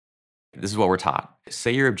This is what we're taught.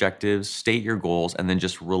 Say your objectives, state your goals, and then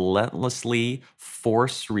just relentlessly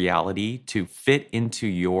force reality to fit into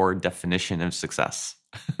your definition of success,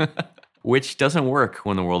 which doesn't work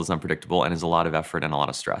when the world is unpredictable and is a lot of effort and a lot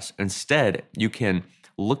of stress. Instead, you can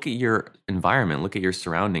look at your environment, look at your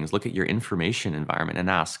surroundings, look at your information environment and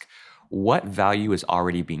ask, what value is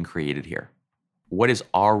already being created here? What is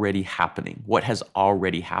already happening? What has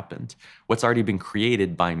already happened? What's already been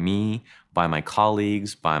created by me, by my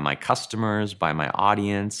colleagues, by my customers, by my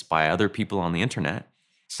audience, by other people on the internet,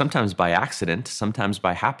 sometimes by accident, sometimes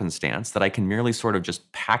by happenstance, that I can merely sort of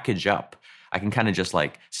just package up. I can kind of just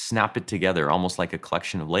like snap it together, almost like a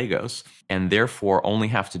collection of Legos, and therefore only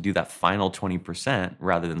have to do that final 20%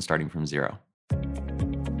 rather than starting from zero.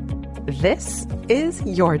 This is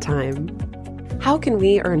your time. How can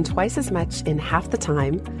we earn twice as much in half the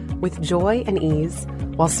time with joy and ease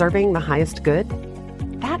while serving the highest good?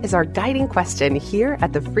 That is our guiding question here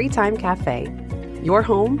at the Free Time Cafe, your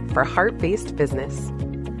home for heart-based business.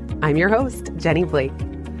 I'm your host, Jenny Blake.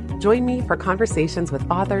 Join me for conversations with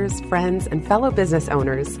authors, friends, and fellow business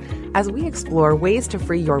owners as we explore ways to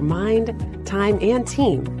free your mind, time, and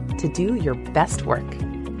team to do your best work.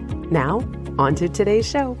 Now, on to today's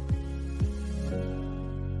show.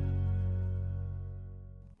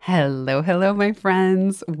 Hello, my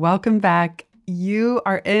friends. Welcome back. You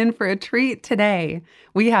are in for a treat today.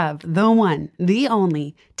 We have the one, the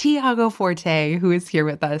only, Tiago Forte, who is here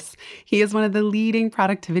with us. He is one of the leading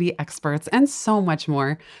productivity experts and so much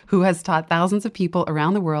more, who has taught thousands of people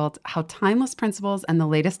around the world how timeless principles and the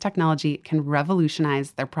latest technology can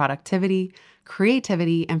revolutionize their productivity,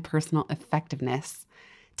 creativity, and personal effectiveness.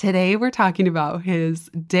 Today, we're talking about his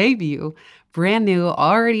debut, brand new,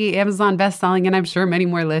 already Amazon bestselling, and I'm sure many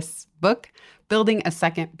more lists, book, Building a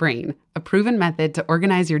Second Brain, a proven method to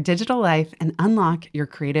organize your digital life and unlock your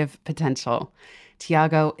creative potential.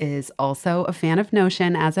 Tiago is also a fan of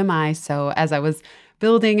Notion, as am I. So as I was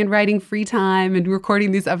building and writing Free Time and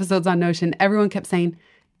recording these episodes on Notion, everyone kept saying,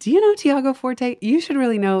 do you know Tiago Forte? You should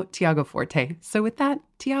really know Tiago Forte. So with that,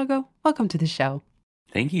 Tiago, welcome to the show.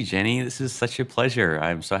 Thank you, Jenny. This is such a pleasure.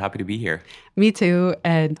 I'm so happy to be here. Me too.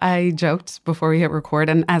 And I joked before we hit record,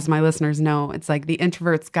 and as my listeners know, it's like the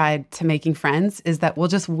introvert's guide to making friends is that we'll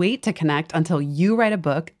just wait to connect until you write a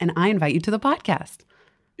book and I invite you to the podcast.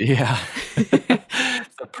 Yeah.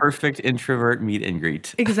 It's a perfect introvert meet and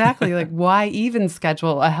greet. Exactly. Like, why even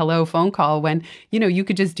schedule a hello phone call when, you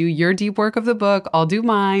could just do your deep work of the book, I'll do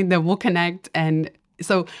mine, then we'll connect. And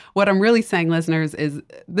so what I'm really saying, listeners, is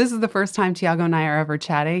this is the first time Tiago and I are ever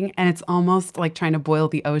chatting, and it's almost like trying to boil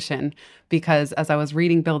the ocean, because as I was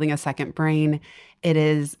reading Building a Second Brain, it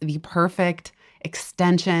is the perfect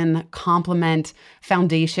extension, complement,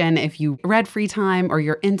 foundation. If you read Free Time or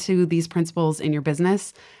you're into these principles in your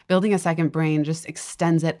business, Building a Second Brain just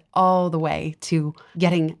extends it all the way to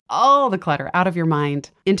getting all the clutter out of your mind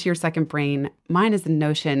into your second brain. Mine is in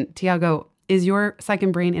Notion. Tiago, is your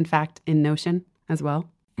second brain, in fact, in Notion as well?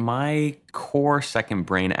 My core second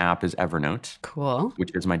brain app is Evernote. Cool.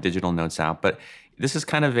 Which is my digital notes app. But this is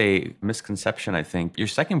kind of a misconception, I think. Your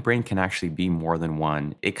second brain can actually be more than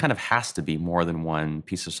one. It kind of has to be more than one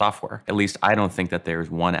piece of software. At least I don't think that there's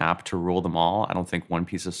one app to rule them all. I don't think one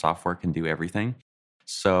piece of software can do everything.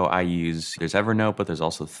 So there's Evernote, but there's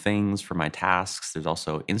also Things for my tasks. There's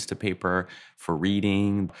also Instapaper for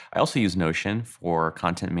reading. I also use Notion for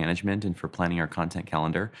content management and for planning our content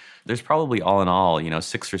calendar. There's probably all in all,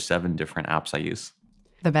 6 or 7 different apps I use.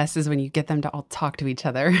 The best is when you get them to all talk to each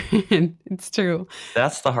other. It's true.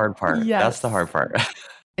 That's the hard part. Yes. That's the hard part.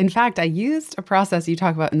 In fact, I used a process you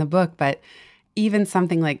talk about in the book, but even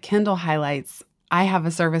something like Kindle highlights, I have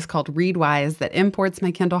a service called Readwise that imports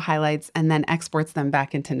my Kindle highlights and then exports them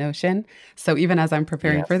back into Notion. So even as I'm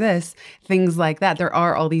preparing for this, things like that, there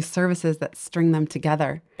are all these services that string them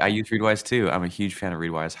together. I use Readwise too. I'm a huge fan of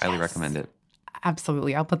Readwise. Highly recommend it.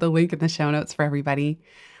 Absolutely. I'll put the link in the show notes for everybody.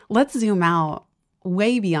 Let's zoom out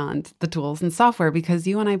way beyond the tools and software, because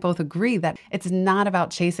you and I both agree that it's not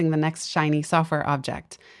about chasing the next shiny software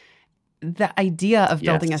object. The idea of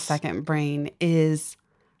building a second brain is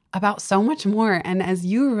about so much more. And as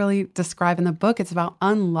you really describe in the book, it's about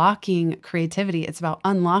unlocking creativity. It's about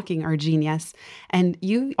unlocking our genius. And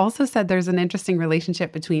you also said there's an interesting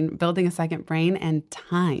relationship between building a second brain and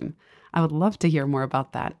time. I would love to hear more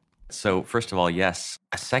about that. So first of all, yes,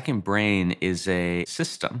 a second brain is a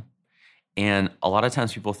system. And a lot of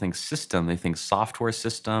times people think system, they think software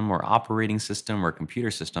system or operating system or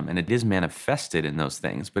computer system. And it is manifested in those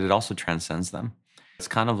things, but it also transcends them. It's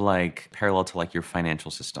kind of like parallel to like your financial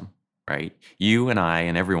system, right? You and I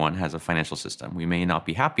and everyone has a financial system. We may not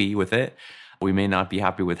be happy with it. We may not be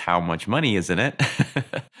happy with how much money is in it.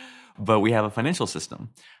 but we have a financial system.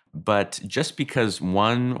 But just because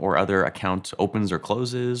one or other account opens or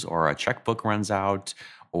closes, or a checkbook runs out,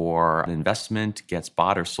 or an investment gets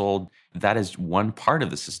bought or sold, that is one part of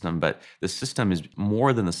the system. But the system is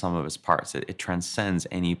more than the sum of its parts. It transcends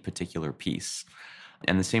any particular piece.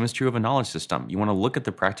 And the same is true of a knowledge system. You want to look at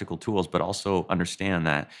the practical tools, but also understand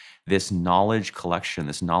that this knowledge collection,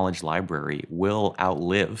 this knowledge library will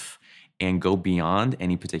outlive and go beyond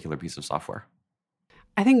any particular piece of software.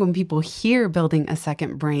 I think when people hear building a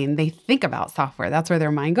second brain, they think about software. That's where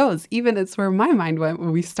their mind goes. Even it's where my mind went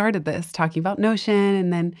when we started this, talking about Notion,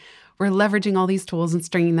 and then we're leveraging all these tools and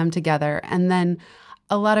stringing them together. And then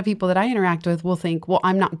a lot of people that I interact with will think, well,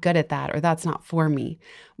 I'm not good at that, or that's not for me.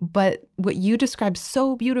 But what you describe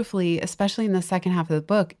so beautifully, especially in the second half of the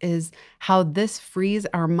book, is how this frees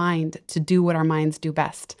our mind to do what our minds do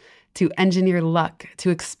best, to engineer luck, to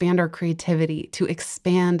expand our creativity, to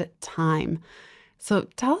expand time. So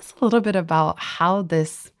tell us a little bit about how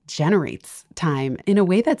this generates time in a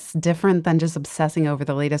way that's different than just obsessing over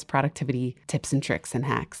the latest productivity tips and tricks and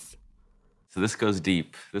hacks. So this goes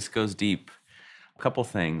deep. A couple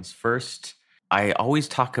things. First, I always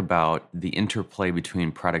talk about the interplay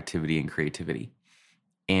between productivity and creativity.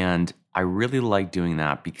 And I really like doing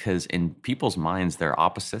that because in people's minds, they're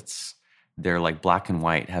opposites. They're like black and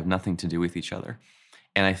white, have nothing to do with each other.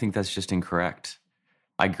 And I think that's just incorrect.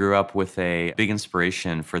 I grew up with a big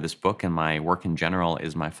inspiration for this book and my work in general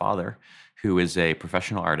is my father, who is a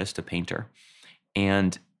professional artist, a painter.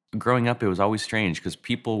 And growing up, it was always strange because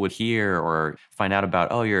people would hear or find out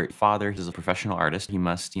about, oh, your father is a professional artist. He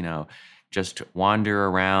must, just wander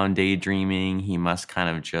around daydreaming. He must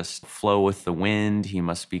kind of just flow with the wind. He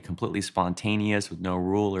must be completely spontaneous with no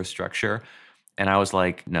rule or structure. And I was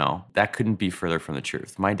like, no, that couldn't be further from the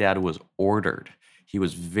truth. My dad was ordered. He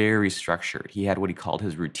was very structured. He had what he called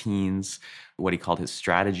his routines, what he called his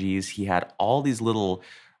strategies. He had all these little,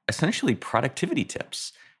 essentially productivity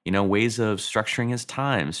tips, ways of structuring his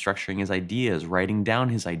time, structuring his ideas, writing down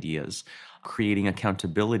his ideas, creating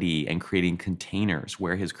accountability and creating containers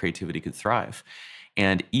where his creativity could thrive.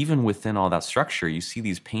 And even within all that structure, you see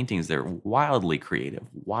these paintings that are wildly creative,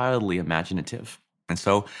 wildly imaginative. And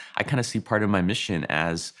so I kind of see part of my mission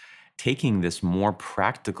as taking this more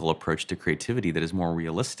practical approach to creativity that is more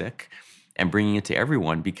realistic and bringing it to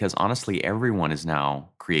everyone, because honestly, everyone is now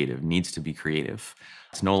creative, needs to be creative.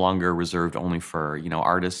 It's no longer reserved only for,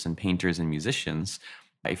 artists and painters and musicians.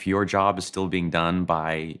 If your job is still being done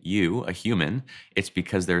by you, a human, it's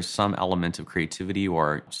because there's some element of creativity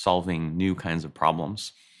or solving new kinds of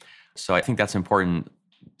problems. So I think that's important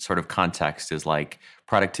sort of context is like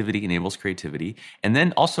productivity enables creativity. And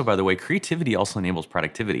then also, by the way, creativity also enables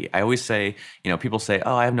productivity. I always say, people say,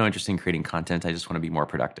 oh, I have no interest in creating content. I just want to be more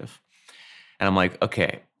productive. And I'm like,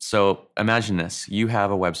 okay, so imagine this. You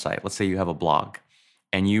have a website. Let's say you have a blog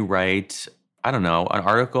and you write, I don't know, an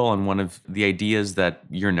article on one of the ideas that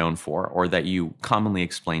you're known for or that you commonly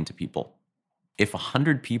explain to people. If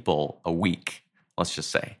 100 people a week, let's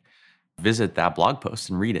just say, visit that blog post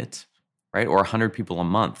and read it, right? Or 100 people a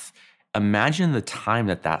month. Imagine the time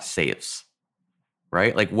that saves,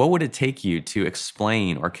 right? Like what would it take you to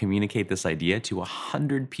explain or communicate this idea to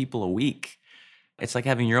 100 people a week? It's like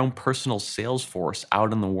having your own personal sales force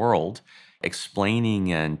out in the world,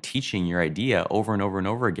 explaining and teaching your idea over and over and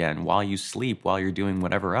over again while you sleep, while you're doing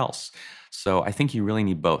whatever else. So I think you really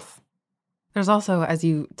need both. There's also, as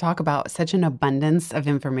you talk about, such an abundance of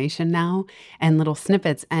information now and little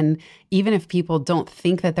snippets. And even if people don't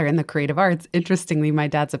think that they're in the creative arts, interestingly, my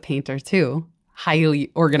dad's a painter too,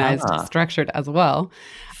 highly organized, structured as well.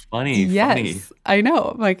 Funny. I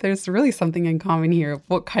know. Like there's really something in common here of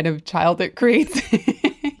what kind of child it creates.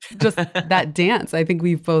 Just that dance. I think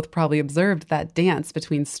we've both probably observed that dance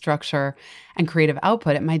between structure and creative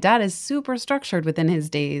output. And my dad is super structured within his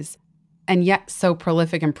days, and yet so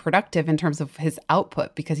prolific and productive in terms of his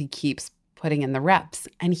output because he keeps putting in the reps.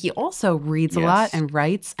 And he also reads a lot and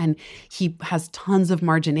writes, and he has tons of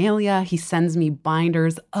marginalia. He sends me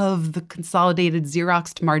binders of the consolidated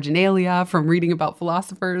Xeroxed marginalia from reading about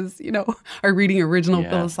philosophers, or reading original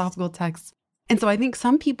philosophical texts. And so I think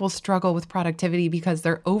some people struggle with productivity because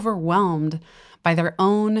they're overwhelmed by their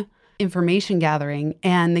own information gathering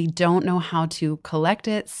and they don't know how to collect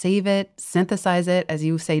it, save it, synthesize it, as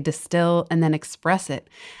you say, distill, and then express it.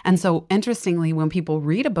 And so interestingly, when people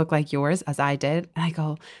read a book like yours, as I did, and I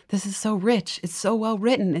go, this is so rich, it's so well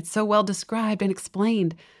written, it's so well described and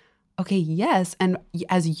explained. Okay, yes. And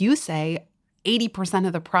as you say, 80%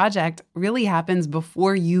 of the project really happens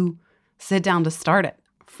before you sit down to start it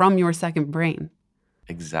from your second brain.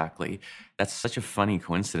 Exactly. That's such a funny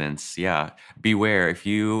coincidence. Yeah. Beware, if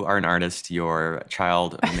you are an artist, your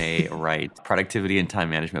child may write productivity and time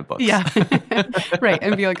management books. Yeah. Right.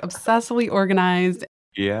 And be like obsessively organized.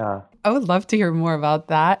 Yeah. I would love to hear more about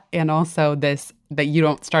that. And also this that you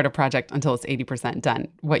don't start a project until it's 80% done.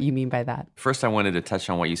 What you mean by that? First, I wanted to touch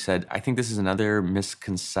on what you said. I think this is another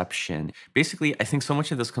misconception. Basically, I think so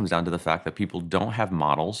much of this comes down to the fact that people don't have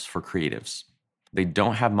models for creatives. They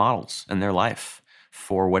don't have models in their life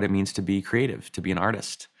for what it means to be creative, to be an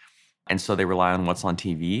artist. And so they rely on what's on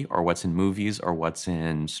TV or what's in movies or what's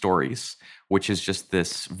in stories, which is just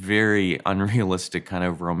this very unrealistic kind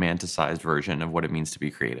of romanticized version of what it means to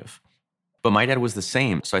be creative. But my dad was the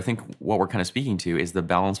same. So I think what we're kind of speaking to is the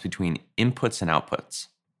balance between inputs and outputs.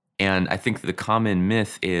 And I think the common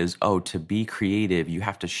myth is, oh, to be creative, you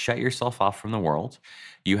have to shut yourself off from the world.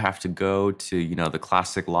 You have to go to, the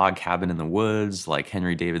classic log cabin in the woods like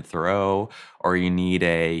Henry David Thoreau, or you need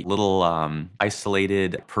a little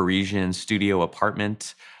isolated Parisian studio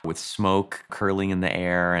apartment with smoke curling in the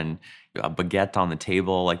air and a baguette on the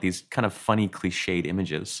table, like these kind of funny cliched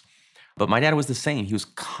images. But my dad was the same. He was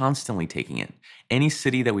constantly taking it. Any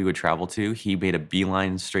city that we would travel to, he made a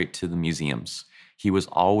beeline straight to the museums. He was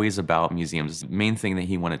always about museums. The main thing that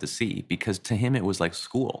he wanted to see, because to him it was like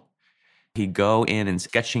school. He'd go in and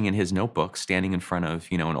sketching in his notebook, standing in front of,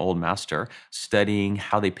 an old master, studying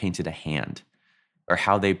how they painted a hand, or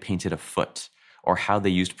how they painted a foot, or how they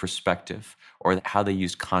used perspective, or how they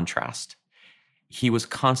used contrast. He was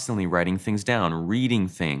constantly writing things down, reading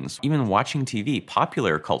things, even watching TV.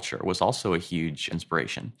 Popular culture was also a huge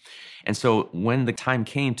inspiration. And so when the time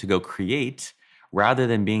came to go create, rather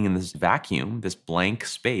than being in this vacuum, this blank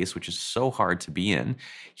space, which is so hard to be in,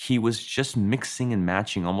 he was just mixing and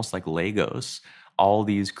matching almost like Legos, all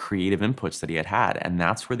these creative inputs that he had had. And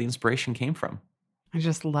that's where the inspiration came from. I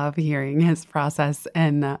just love hearing his process.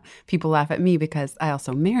 And people laugh at me because I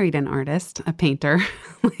also married an artist, a painter.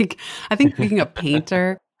 I think being a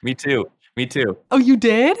painter. Me too. Oh, you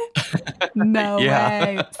did? No Yeah.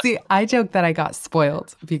 way. See, I joke that I got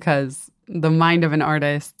spoiled because the mind of an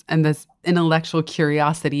artist and this intellectual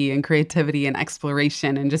curiosity and creativity and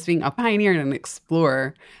exploration and just being a pioneer and an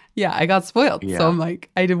explorer. Yeah, I got spoiled. Yeah. So I'm like,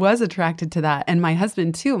 I was attracted to that. And my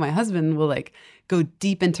husband too. My husband will go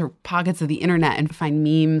deep into pockets of the internet and find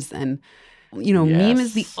memes. And, meme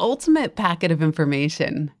is the ultimate packet of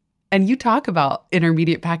information. And you talk about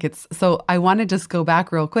intermediate packets. So I want to just go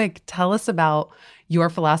back real quick. Tell us about your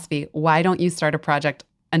philosophy. Why don't you start a project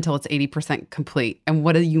until it's 80% complete? And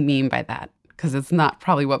what do you mean by that? Because it's not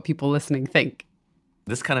probably what people listening think.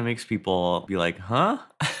 This kind of makes people be like, huh?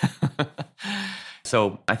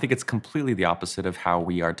 So I think it's completely the opposite of how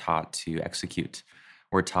we are taught to execute.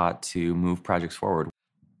 We're taught to move projects forward.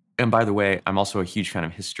 And by the way, I'm also a huge fan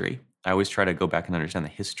of history. I always try to go back and understand the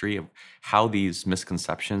history of how these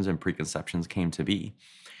misconceptions and preconceptions came to be.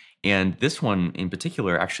 And this one in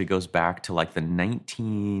particular actually goes back to like the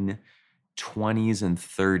 1920s and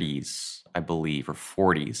 30s, I believe, or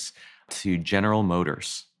 40s, to General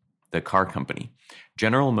Motors, the car company.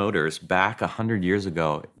 General Motors, back 100 years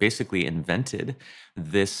ago, basically invented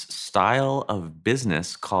this style of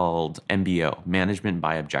business called MBO, Management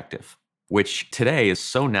by Objective, which today is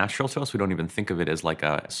so natural to us, we don't even think of it as like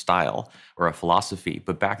a style or a philosophy.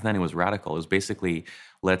 But back then it was radical. It was basically,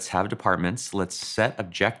 let's have departments, let's set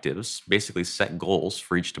objectives, basically set goals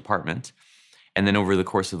for each department. And then over the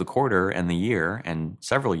course of the quarter and the year and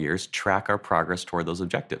several years, track our progress toward those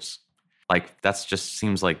objectives. Like that's just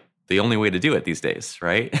seems like the only way to do it these days,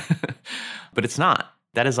 right? But it's not.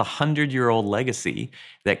 That is a 100-year-old legacy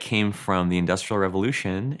that came from the Industrial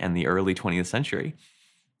Revolution and the early 20th century.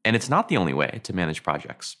 And it's not the only way to manage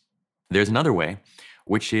projects. There's another way,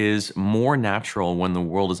 which is more natural when the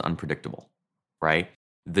world is unpredictable, right?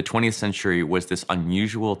 The 20th century was this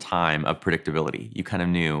unusual time of predictability. You kind of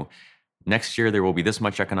knew next year there will be this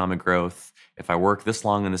much economic growth. If I work this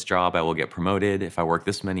long in this job, I will get promoted. If I work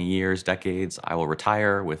this many years, decades, I will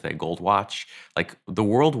retire with a gold watch. Like the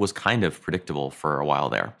world was kind of predictable for a while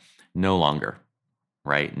there. No longer.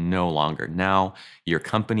 Right? No longer. Now, your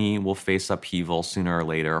company will face upheaval sooner or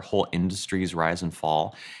later. Whole industries rise and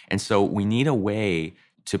fall. And so we need a way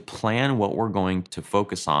to plan what we're going to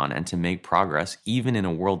focus on and to make progress, even in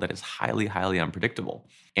a world that is highly, highly unpredictable.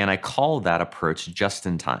 And I call that approach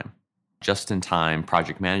just-in-time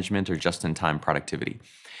project management or just-in-time productivity.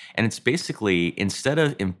 And it's basically, instead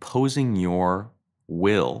of imposing your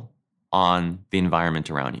will on the environment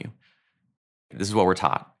around you, this is what we're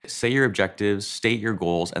taught. Say your objectives, state your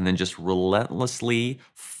goals, and then just relentlessly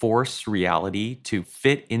force reality to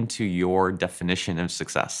fit into your definition of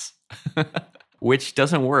success. which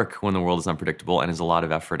doesn't work when the world is unpredictable and is a lot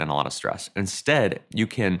of effort and a lot of stress. Instead, you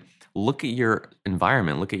can look at your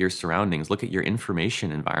environment, look at your surroundings, look at your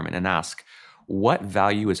information environment and ask, what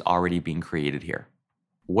value is already being created here?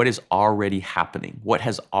 What is already happening? What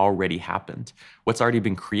has already happened? What's already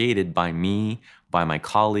been created by me, by my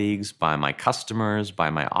colleagues, by my customers, by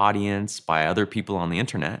my audience, by other people on the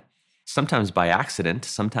internet, sometimes by accident,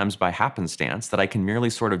 sometimes by happenstance, that I can merely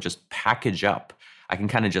sort of just package up. I can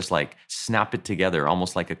kind of just like snap it together,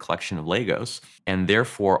 almost like a collection of Legos, and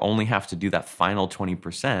therefore only have to do that final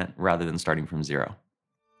 20% rather than starting from zero.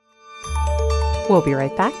 We'll be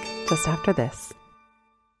right back just after this.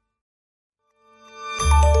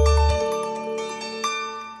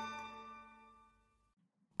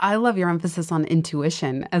 I love your emphasis on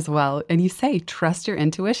intuition as well. And you say, trust your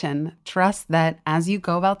intuition. Trust that as you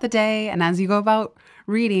go about the day and as you go about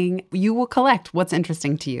reading, you will collect what's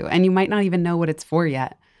interesting to you. And you might not even know what it's for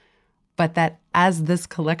yet. But that as this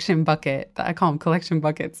collection bucket, I call them collection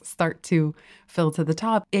buckets, start to fill to the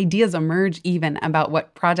top, ideas emerge even about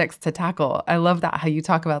what projects to tackle. I love that, how you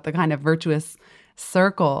talk about the kind of virtuous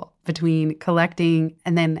circle between collecting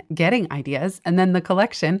and then getting ideas, and then the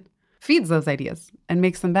collection feeds those ideas and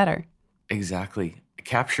makes them better. Exactly.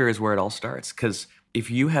 Capture is where it all starts. Because if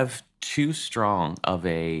you have too strong of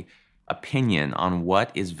a opinion on what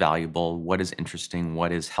is valuable, what is interesting,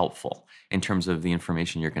 what is helpful in terms of the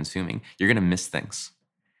information you're consuming, you're going to miss things,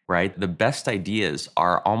 right? The best ideas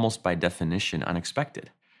are almost by definition unexpected.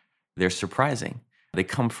 They're surprising. They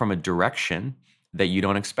come from a direction that you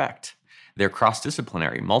don't expect. They're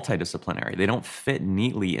cross-disciplinary, multidisciplinary. They don't fit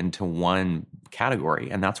neatly into one category,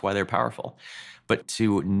 and that's why they're powerful. But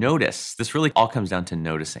to notice, this really all comes down to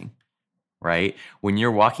noticing, right? When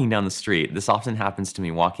you're walking down the street, this often happens to me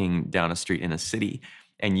walking down a street in a city,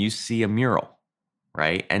 and you see a mural,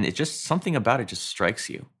 right? And it just, something about it just strikes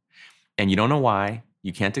you. And you don't know why,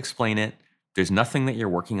 you can't explain it. There's nothing that you're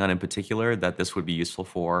working on in particular that this would be useful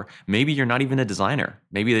for. Maybe you're not even a designer.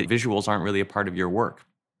 Maybe the visuals aren't really a part of your work.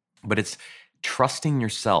 But it's trusting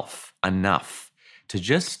yourself enough to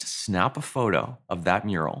just snap a photo of that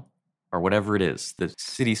mural or whatever it is, the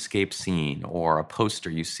cityscape scene or a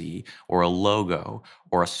poster you see or a logo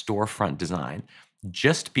or a storefront design,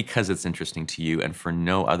 just because it's interesting to you and for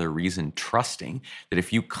no other reason, trusting that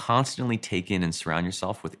if you constantly take in and surround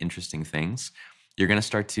yourself with interesting things, you're going to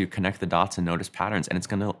start to connect the dots and notice patterns, and it's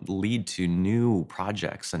going to lead to new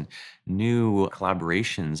projects and new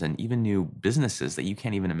collaborations and even new businesses that you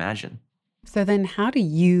can't even imagine. So then how do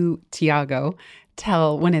you, Tiago,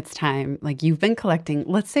 tell when it's time? Like, you've been collecting,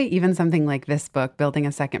 let's say even something like this book, Building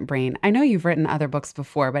a Second Brain. I know you've written other books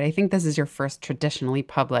before, but I think this is your first traditionally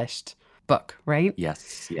published book, right?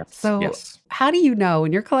 Yes. So how do you know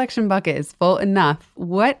when your collection bucket is full enough?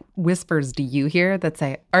 What whispers do you hear that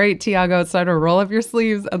say, all right, Tiago, it's time to roll up your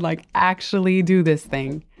sleeves and like actually do this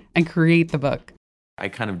thing and create the book? I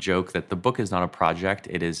kind of joke that the book is not a project.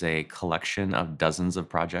 It is a collection of dozens of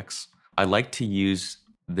projects. I like to use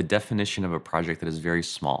the definition of a project that is very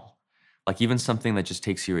small. Like even something that just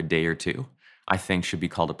takes you a day or two, I think should be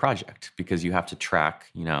called a project because you have to track,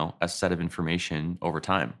 a set of information over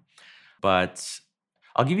time. But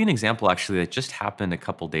I'll give you an example actually that just happened a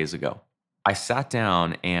couple days ago. I sat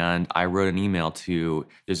down and I wrote an email to,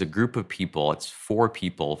 there's a group of people, it's 4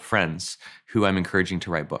 people, friends, who I'm encouraging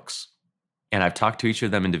to write books. And I've talked to each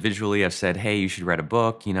of them individually. I've said, hey, you should write a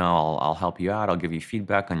book. I'll help you out. I'll give you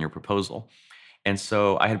feedback on your proposal. And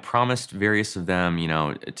so I had promised various of them,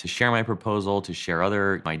 to share my proposal, to share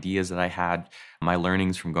other ideas that I had, my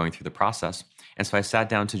learnings from going through the process. And so I sat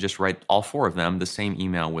down to just write all 4 of them the same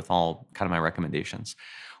email with all kind of my recommendations.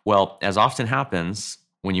 Well, as often happens,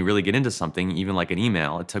 when you really get into something, even like an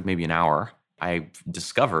email, it took maybe an hour. I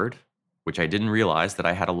discovered, which I didn't realize, that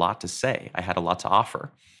I had a lot to say. I had a lot to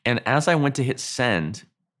offer. And as I went to hit send,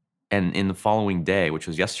 and in the following day, which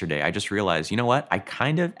was yesterday, I just realized, you know what? I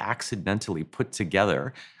kind of accidentally put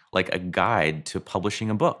together like a guide to publishing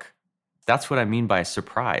a book. That's what I mean by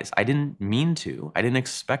surprise. I didn't mean to. I didn't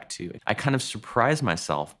expect to. I kind of surprised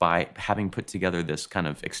myself by having put together this kind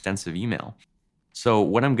of extensive email. So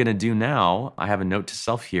what I'm going to do now, I have a note to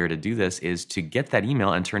self here to do this, is to get that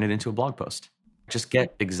email and turn it into a blog post. Just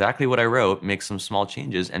get exactly what I wrote, make some small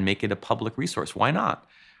changes, and make it a public resource. Why not?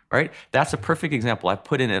 Right? That's a perfect example. I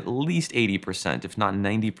put in at least 80%, if not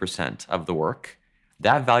 90% of the work.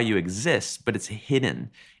 That value exists, but it's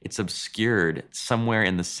hidden. It's obscured somewhere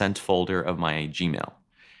in the sent folder of my Gmail.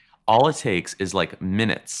 All it takes is like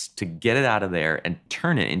minutes to get it out of there and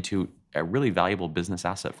turn it into a really valuable business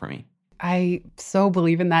asset for me. I so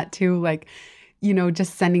believe in that too. Like,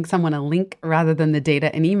 just sending someone a link rather than the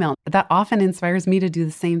data and email. That often inspires me to do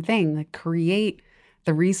the same thing, like create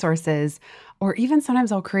the resources, or even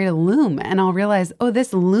sometimes I'll create a Loom and I'll realize, oh,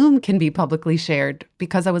 this Loom can be publicly shared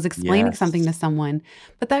because I was explaining something to Yes. someone.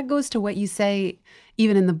 But that goes to what you say,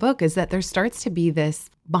 even in the book, is that there starts to be this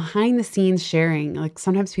behind the scenes sharing. Like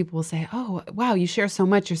sometimes people will say, oh, wow, you share so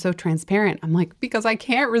much. You're so transparent. I'm like, because I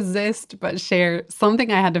can't resist but share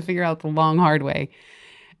something I had to figure out the long, hard way.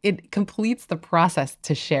 It completes the process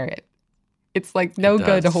to share it. It's like It no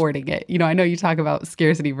good does. hoarding it. I know you talk about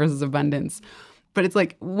scarcity versus abundance, but it's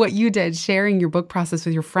like what you did, sharing your book process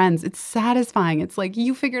with your friends. It's satisfying. It's like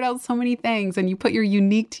you figured out so many things and you put your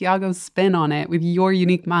unique Tiago spin on it with your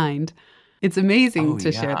unique mind. It's amazing Oh,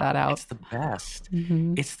 to share yeah. that out. It's the best.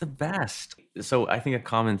 Hmm. It's the best. So I think a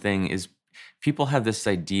common thing is people have this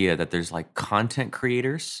idea that there's like content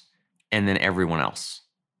creators and then everyone else.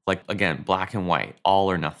 Like, again, black and white,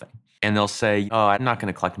 all or nothing. And they'll say, oh, I'm not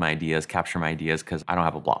going to collect my ideas, capture my ideas because I don't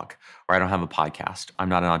have a blog or I don't have a podcast. I'm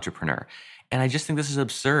not an entrepreneur. And I just think this is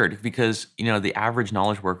absurd because, the average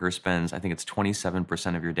knowledge worker spends, I think it's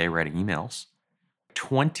 27% of your day writing emails.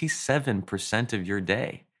 27% of your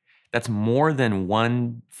day. That's more than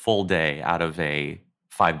one full day out of a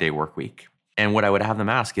 5-day work week. And what I would have them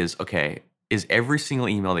ask is, okay, is every single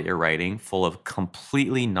email that you're writing full of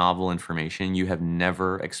completely novel information you have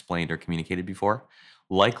never explained or communicated before?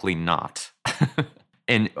 Likely not.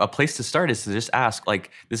 And a place to start is to just ask,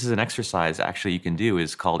 like, this is an exercise actually you can do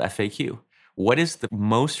is called FAQ. What is the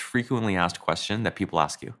most frequently asked question that people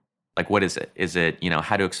ask you? Like, what is it? Is it,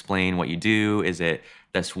 how to explain what you do? Is it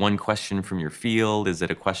this one question from your field? Is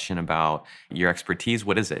it a question about your expertise?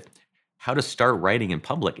 What is it? How to start writing in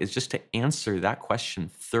public is just to answer that question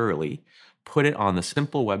thoroughly, put it on the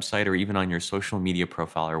simple website or even on your social media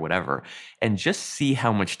profile or whatever, and just see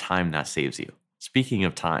how much time that saves you. Speaking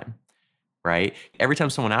of time, right? Every time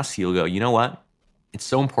someone asks you, you'll go, you know what? It's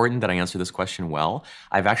so important that I answer this question well.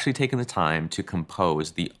 I've actually taken the time to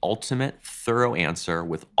compose the ultimate thorough answer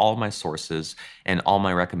with all my sources and all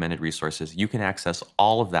my recommended resources. You can access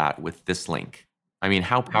all of that with this link. I mean,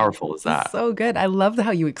 how powerful is This is that? so good. I love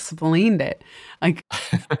how you explained it. Like,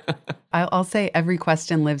 I'll say every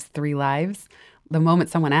question lives 3 lives. The moment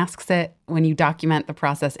someone asks it, when you document the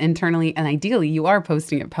process internally, and ideally you are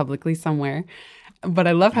posting it publicly somewhere. But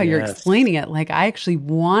I love how you're Yes. explaining it. Like, I actually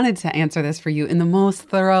wanted to answer this for you in the most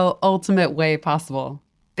thorough, ultimate way possible.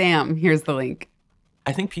 Bam, here's the link.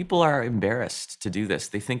 I think people are embarrassed to do this.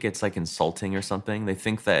 They think it's like insulting or something. They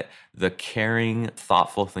think that the caring,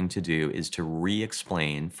 thoughtful thing to do is to re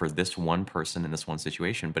explain for this one person in this one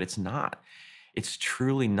situation, but it's not. It's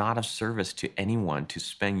truly not of service to anyone to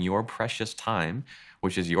spend your precious time,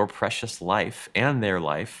 which is your precious life and their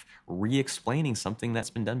life, re explaining something that's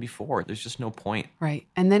been done before. There's just no point. Right.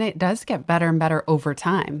 And then it does get better and better over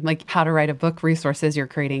time. Like how to write a book, resources you're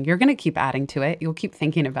creating, you're going to keep adding to it. You'll keep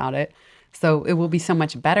thinking about it. So it will be so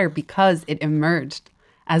much better because it emerged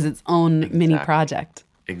as its own mini Exactly. project.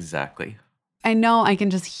 Exactly. I know I can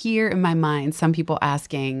just hear in my mind some people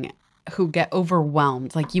asking who get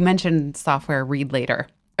overwhelmed. Like you mentioned software Read Later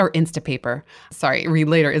or Instapaper. Sorry, Read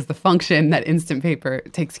Later is the function that Instant Paper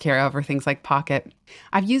takes care of, or things like Pocket.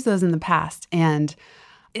 I've used those in the past, and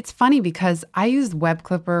it's funny because I used Web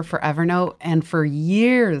Clipper for Evernote, and for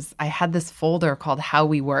years I had this folder called How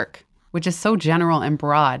We Work, which is so general and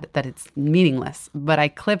broad that it's meaningless. But I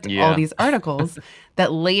clipped all Yeah. these articles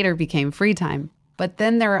that later became free time. But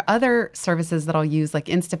then there are other services that I'll use like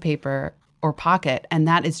Instapaper or Pocket, and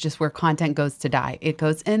that is just where content goes to die. It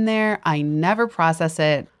goes in there. I never process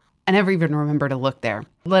it. I never even remember to look there,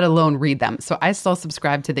 let alone read them. So I still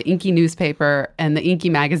subscribe to the Inky newspaper and the Inky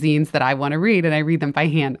magazines that I want to read, and I read them by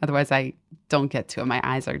hand. Otherwise, I don't get to it. My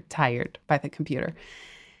eyes are tired by the computer.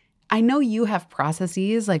 I know you have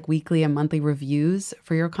processes like weekly and monthly reviews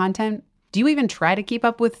for your content. Do you even try to keep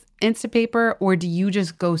up with Instapaper, or do you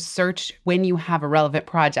just go search when you have a relevant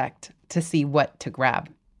project to see what to grab?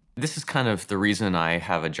 This is kind of the reason I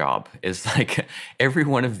have a job is like every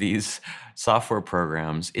one of these software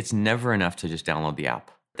programs, it's never enough to just download the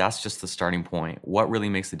app. That's just the starting point. What really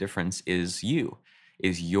makes the difference is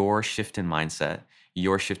your shift in mindset,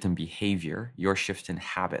 your shift in behavior, your shift in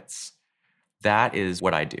habits. That is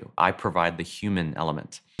what I do. I provide the human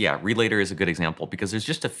element. Yeah, Read Later is a good example because there's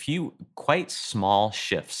just a few quite small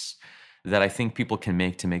shifts that I think people can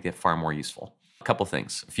make it far more useful. A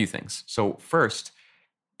few things. So first,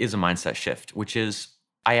 is a mindset shift, which is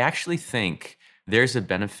I actually think there's a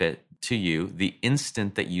benefit to you the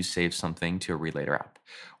instant that you save something to a Read Later app,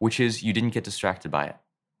 which is you didn't get distracted by it,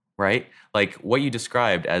 right? Like what you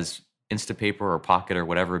described as Instapaper or Pocket or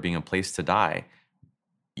whatever being a place to die,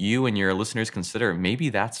 you and your listeners consider maybe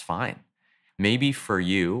that's fine. Maybe for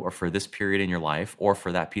you or for this period in your life or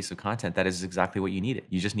for that piece of content, that is exactly what you needed.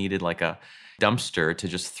 You just needed like a dumpster to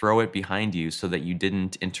just throw it behind you so that you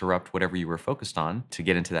didn't interrupt whatever you were focused on to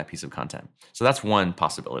get into that piece of content. So that's one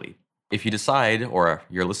possibility. If you decide, or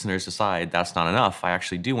your listeners decide, that's not enough, I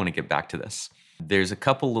actually do want to get back to this. There's a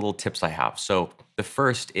couple little tips I have. So the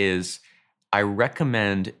first is I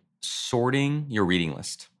recommend sorting your reading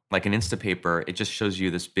list. Like an Instapaper, it just shows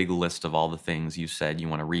you this big list of all the things you said you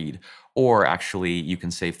want to read. Or actually, you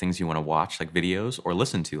can save things you want to watch, like videos, or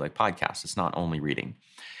listen to, like podcasts. It's not only reading.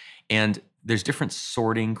 And there's different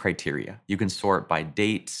sorting criteria. You can sort by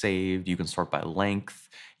date saved, you can sort by length,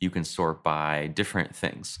 you can sort by different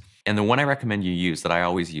things. And the one I recommend you use that I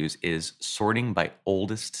always use is sorting by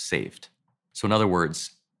oldest saved. So in other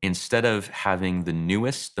words, instead of having the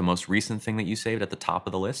newest, the most recent thing that you saved at the top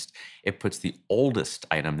of the list, it puts the oldest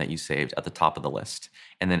item that you saved at the top of the list.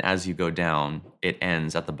 And then as you go down, it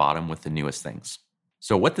ends at the bottom with the newest things.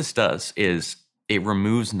 So what this does is it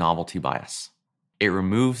removes novelty bias. It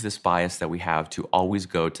removes this bias that we have to always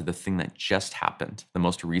go to the thing that just happened, the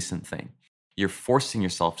most recent thing. You're forcing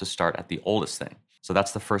yourself to start at the oldest thing. So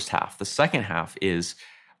that's the first half. The second half is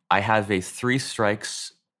I have a 3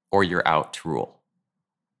 strikes or you're out rule.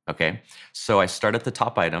 Okay, so I start at the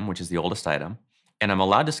top item, which is the oldest item, and I'm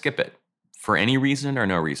allowed to skip it for any reason or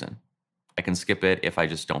no reason. I can skip it if I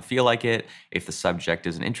just don't feel like it, if the subject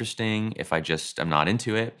isn't interesting, if I just am not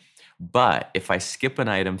into it. But if I skip an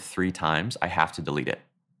item 3 times, I have to delete it.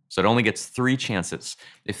 So it only gets 3 chances.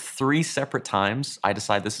 If 3 separate times I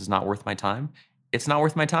decide this is not worth my time, it's not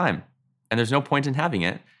worth my time. And there's no point in having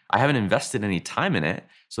it. I haven't invested any time in it,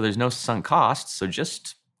 so there's no sunk costs, so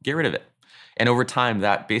just get rid of it. And over time,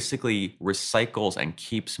 that basically recycles and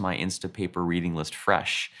keeps my Instapaper reading list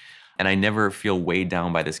fresh. And I never feel weighed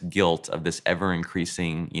down by this guilt of this ever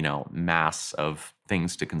increasing, mass of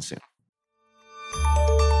things to consume.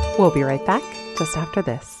 We'll be right back just after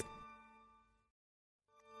this.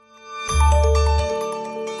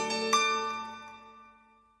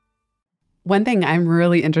 One thing I'm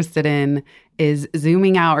really interested in is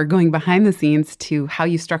zooming out or going behind the scenes to how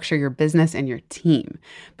you structure your business and your team,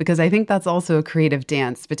 because I think that's also a creative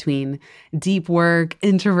dance between deep work,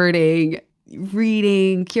 introverting,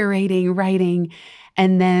 reading, curating, writing.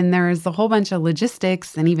 And then there's a whole bunch of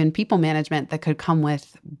logistics and even people management that could come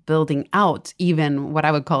with building out even what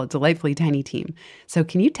I would call a delightfully tiny team. So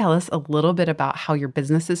can you tell us a little bit about how your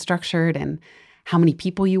business is structured and how many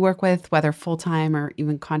people you work with, whether full-time or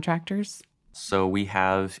even contractors? So we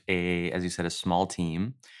have as you said, a small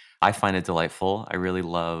team. I find it delightful. I really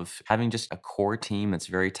love having just a core team that's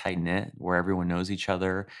very tight knit, where everyone knows each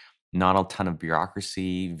other, not a ton of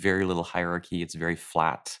bureaucracy, very little hierarchy. It's very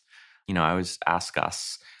flat. I always ask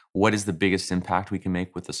us, what is the biggest impact we can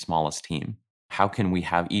make with the smallest team? How can we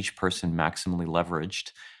have each person maximally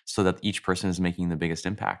leveraged so that each person is making the biggest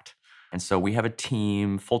impact? And so we have a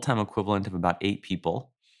team, full-time equivalent of about 8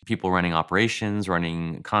 people. People running operations,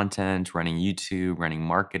 running content, running YouTube, running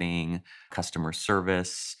marketing, customer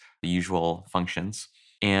service, the usual functions.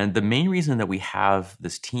 And the main reason that we have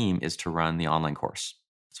this team is to run the online course.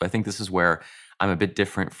 So I think this is where I'm a bit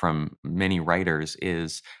different from many writers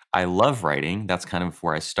is I love writing. That's kind of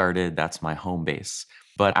where I started. That's my home base.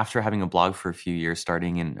 But after having a blog for a few years,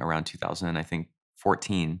 starting in around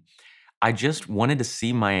 2014, I just wanted to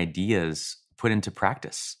see my ideas put into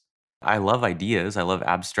practice. I love ideas. I love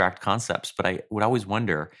abstract concepts, but I would always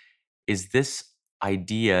wonder, is this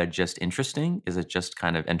idea just interesting? Is it just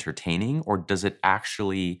kind of entertaining? Or does it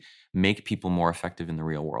actually make people more effective in the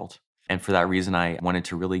real world? And for that reason, I wanted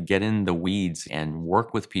to really get in the weeds and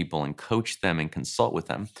work with people and coach them and consult with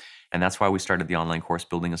them. And that's why we started the online course,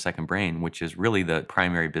 Building a Second Brain, which is really the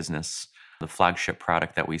primary business, the flagship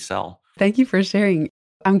product that we sell. Thank you for sharing.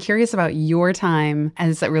 I'm curious about your time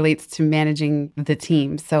as it relates to managing the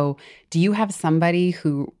team. So do you have somebody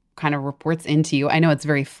who kind of reports into you? I know it's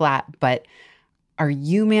very flat, but are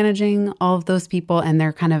you managing all of those people and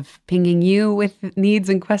they're kind of pinging you with needs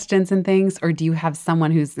and questions and things? Or do you have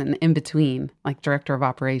someone who's an in-between, like director of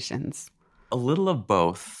operations? A little of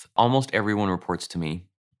both. Almost everyone reports to me.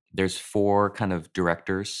 There's 4 kind of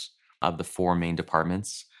directors of the 4 main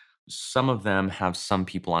departments. Some of them have some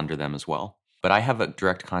people under them as well. But I have a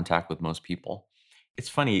direct contact with most people. It's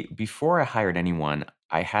funny, before I hired anyone,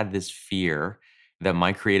 I had this fear that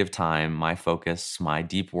my creative time, my focus, my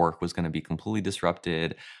deep work was going to be completely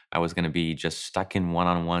disrupted. I was going to be just stuck in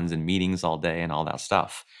one-on-ones and meetings all day and all that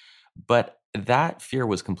stuff. But that fear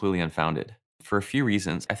was completely unfounded for a few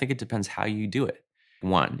reasons. I think it depends how you do it.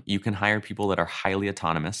 1, you can hire people that are highly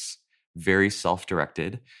autonomous. very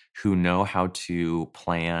self-directed, who know how to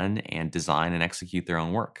plan and design and execute their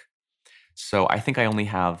own work. So I think I only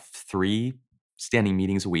have 3 standing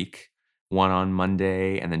meetings a week, 1 on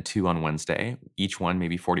Monday and then 2 on Wednesday, each one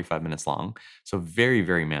maybe 45 minutes long. So very,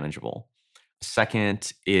 very manageable.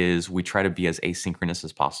 Second is we try to be as asynchronous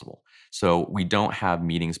as possible. So we don't have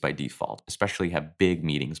meetings by default, especially have big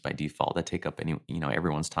meetings by default that take up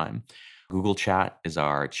everyone's time. Google Chat is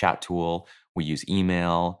our chat tool. We use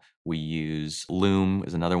email. We use Loom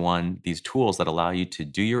is another one. These tools that allow you to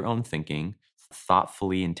do your own thinking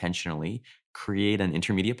thoughtfully, intentionally, create an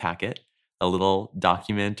intermediate packet, a little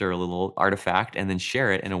document or a little artifact, and then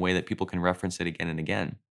share it in a way that people can reference it again and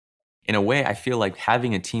again. In a way, I feel like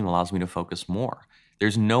having a team allows me to focus more.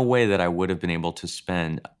 There's no way that I would have been able to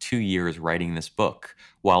spend 2 years writing this book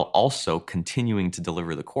while also continuing to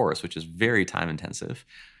deliver the course, which is very time intensive,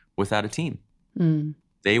 without a team. Mm.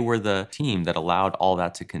 They were the team that allowed all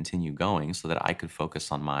that to continue going so that I could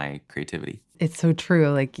focus on my creativity. It's so true.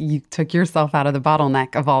 Like you took yourself out of the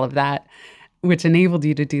bottleneck of all of that, which enabled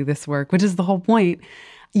you to do this work, which is the whole point.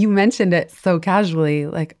 You mentioned it so casually,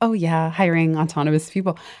 like, oh yeah, hiring autonomous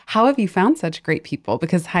people. How have you found such great people?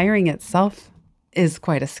 Because hiring itself is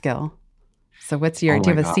quite a skill. So do you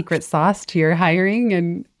have a secret sauce to your hiring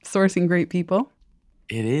and sourcing great people?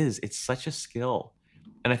 It is. It's such a skill.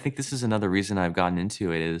 And I think this is another reason I've gotten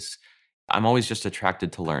into it is I'm always just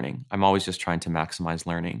attracted to learning. I'm always just trying to maximize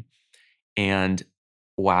learning. And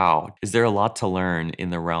wow, is there a lot to learn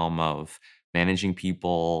in the realm of managing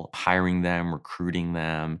people, hiring them, recruiting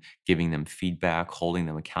them, giving them feedback, holding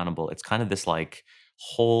them accountable. It's kind of this like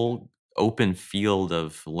whole open field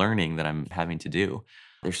of learning that I'm having to do.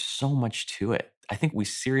 There's so much to it. I think we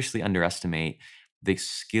seriously underestimate the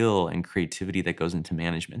skill and creativity that goes into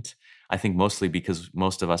management. I think mostly because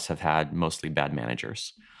most of us have had mostly bad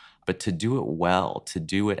managers. But to do it well, to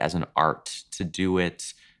do it as an art, to do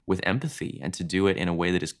it with empathy, and to do it in a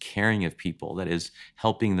way that is caring of people, that is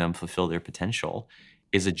helping them fulfill their potential,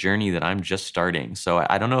 is a journey that I'm just starting. So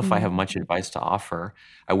I don't know if I have much advice to offer.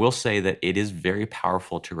 I will say that it is very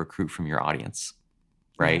powerful to recruit from your audience,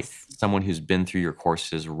 right? Yes. Someone who's been through your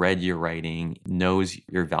courses, read your writing, knows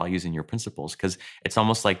your values and your principles. Because it's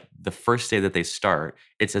almost like the first day that they start,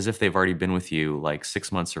 it's as if they've already been with you like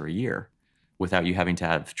 6 months or a year without you having to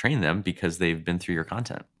have trained them because they've been through your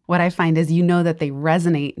content. What I find is that they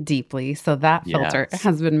resonate deeply. So that filter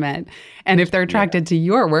has been met. And if they're attracted to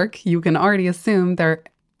your work, you can already assume they're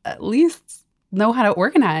at least know how to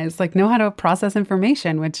organize, like know how to process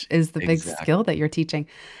information, which is the big skill that you're teaching.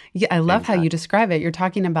 Yeah, I love how you describe it. You're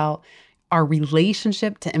talking about our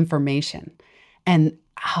relationship to information. And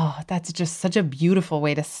that's just such a beautiful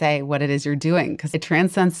way to say what it is you're doing, because it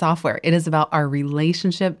transcends software. It is about our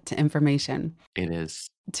relationship to information. It is.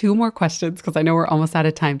 2 more questions, because I know we're almost out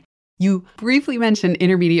of time. You briefly mentioned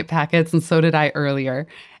intermediate packets, and so did I earlier.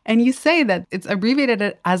 And you say that it's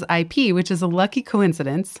abbreviated as IP, which is a lucky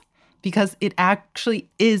coincidence because it actually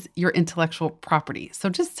is your intellectual property. So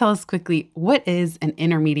just tell us quickly, what is an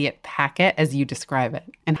intermediate packet as you describe it?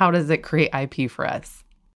 And how does it create IP for us?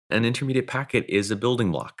 An intermediate packet is a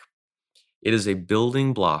building block. It is a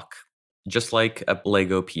building block, just like a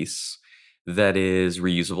Lego piece, that is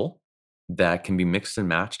reusable, that can be mixed and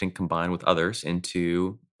matched and combined with others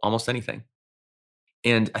into almost anything.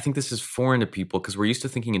 And I think this is foreign to people because we're used to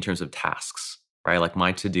thinking in terms of tasks, right? Like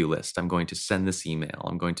my to-do list. I'm going to send this email.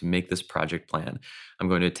 I'm going to make this project plan. I'm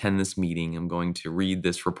going to attend this meeting. I'm going to read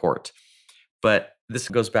this report. But this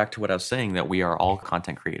goes back to what I was saying, that we are all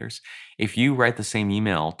content creators. If you write the same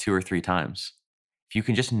email 2 or 3 times, if you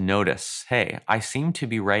can just notice, hey, I seem to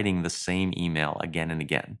be writing the same email again and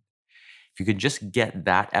again. If you could just get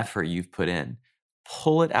that effort you've put in,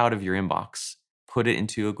 pull it out of your inbox, put it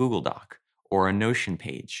into a Google Doc or a Notion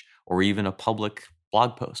page or even a public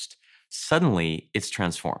blog post, suddenly it's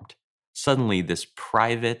transformed. Suddenly this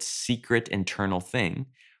private, secret, internal thing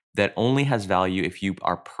that only has value if you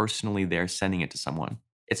are personally there sending it to someone.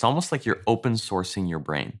 It's almost like you're open sourcing your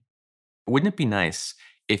brain. Wouldn't it be nice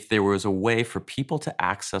if there was a way for people to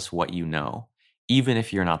access what you know, even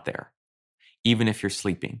if you're not there, even if you're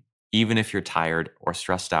sleeping, even if you're tired or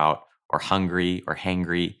stressed out or hungry or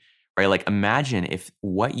hangry, right? Like imagine if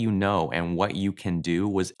what you know and what you can do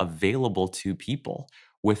was available to people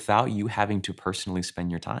without you having to personally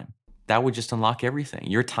spend your time. That would just unlock everything.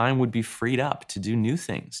 Your time would be freed up to do new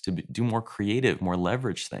things, to do more creative, more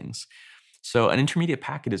leveraged things. So an intermediate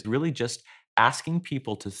packet is really just asking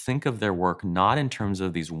people to think of their work not in terms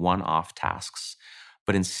of these one-off tasks,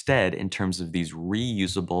 but instead in terms of these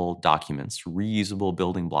reusable documents, reusable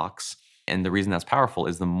building blocks. And the reason that's powerful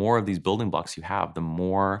is the more of these building blocks you have, the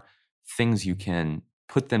more things you can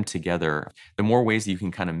put them together, the more ways that you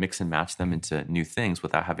can kind of mix and match them into new things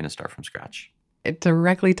without having to start from scratch. It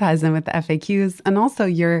directly ties in with the FAQs and also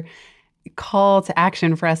your call to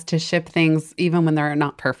action for us to ship things even when they're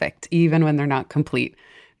not perfect, even when they're not complete.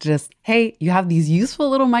 Just, hey, you have these useful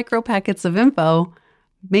little micro packets of info,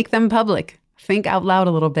 make them public. Think out loud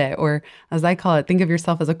a little bit. Or as I call it, think of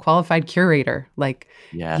yourself as a qualified curator. Like,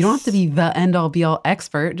 Yes. you don't have to be the end all be all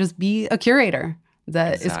expert. Just be a curator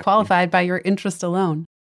that is qualified by your interest alone.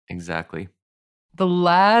 Exactly. The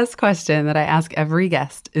last question that I ask every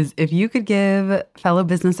guest is if you could give fellow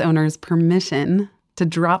business owners permission to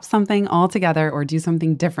drop something altogether or do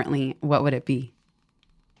something differently, what would it be?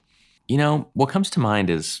 What comes to mind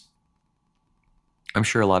is I'm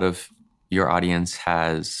sure a lot of your audience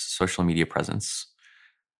has social media presence.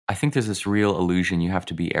 I think there's this real illusion you have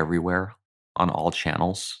to be everywhere on all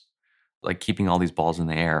channels, like keeping all these balls in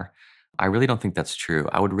the air. I really don't think that's true.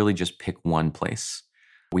 I would really just pick one place.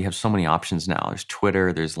 We have so many options now. There's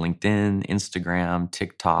Twitter, there's LinkedIn, Instagram,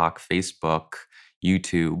 TikTok, Facebook,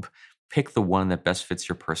 YouTube. Pick the one that best fits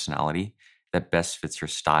your personality, that best fits your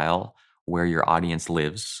style, where your audience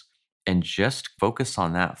lives, and just focus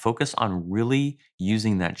on that. Focus on really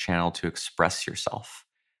using that channel to express yourself,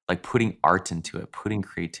 like putting art into it, putting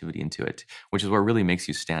creativity into it, which is what really makes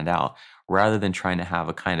you stand out, rather than trying to have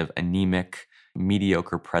a kind of anemic,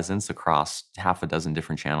 mediocre presence across half a dozen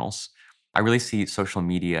different channels. I really see social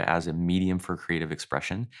media as a medium for creative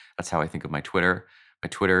expression. That's how I think of my Twitter. My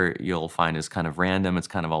Twitter, you'll find, is kind of random. It's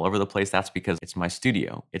kind of all over the place. That's because it's my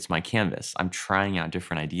studio. It's my canvas. I'm trying out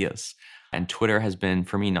different ideas. And Twitter has been,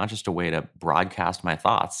 for me, not just a way to broadcast my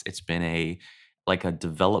thoughts. It's been a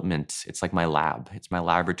development. It's like my lab. It's my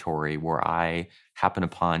laboratory where I happen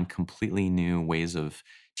upon completely new ways of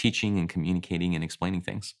teaching and communicating and explaining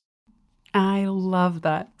things. I love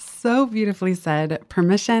that. So beautifully said.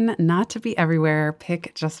 Permission not to be everywhere.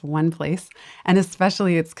 Pick just one place. And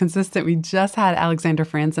especially it's consistent. We just had Alexander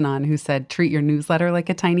Franzen on who said, treat your newsletter like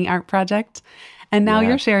a tiny art project. And now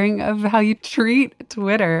you're sharing of how you treat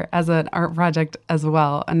Twitter as an art project as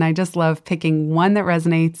well. And I just love picking one that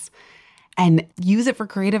resonates and use it for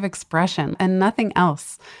creative expression and nothing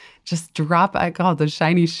else. Just drop, I call it the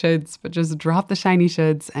shiny shoulds, but just drop the shiny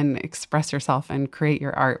shoulds and express yourself and create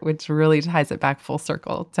your art, which really ties it back full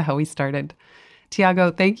circle to how we started.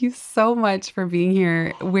 Tiago, thank you so much for being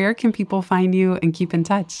here. Where can people find you and keep in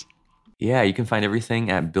touch? Yeah, you can find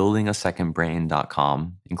everything at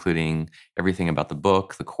buildingasecondbrain.com, including everything about the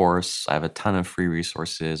book, the course. I have a ton of free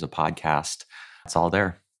resources, a podcast. It's all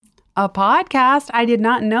there. A podcast? I did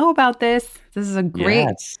not know about this. This is a great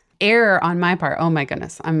error on my part. Oh my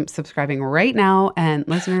goodness. I'm subscribing right now, and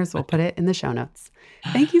listeners will put it in the show notes.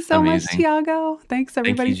 Thank you so much, Tiago. Thanks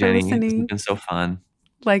everybody for listening. It's been so fun.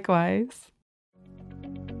 Likewise.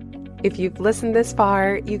 If you've listened this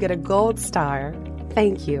far, you get a gold star.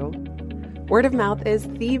 Thank you. Word of mouth is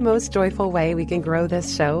the most joyful way we can grow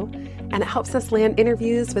this show, and it helps us land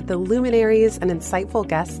interviews with the luminaries and insightful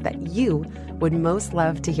guests that you would most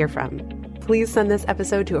love to hear from. Please send this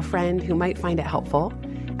episode to a friend who might find it helpful.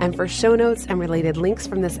 And for show notes and related links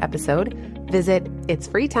from this episode, visit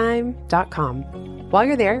itsfreetime.com. While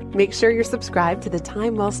you're there, make sure you're subscribed to the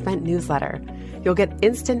Time Well Spent newsletter. You'll get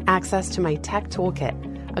instant access to my tech toolkit,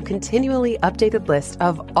 a continually updated list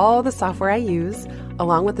of all the software I use,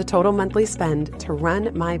 along with the total monthly spend to run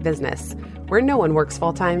my business, where no one works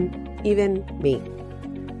full-time, even me.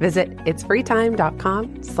 Visit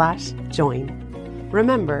itsfreetime.com/join.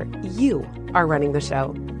 Remember, you are running the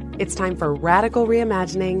show. It's time for radical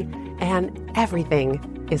reimagining, and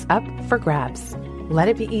everything is up for grabs. Let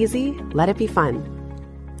it be easy, let it be fun,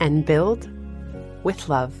 and build with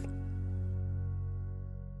love.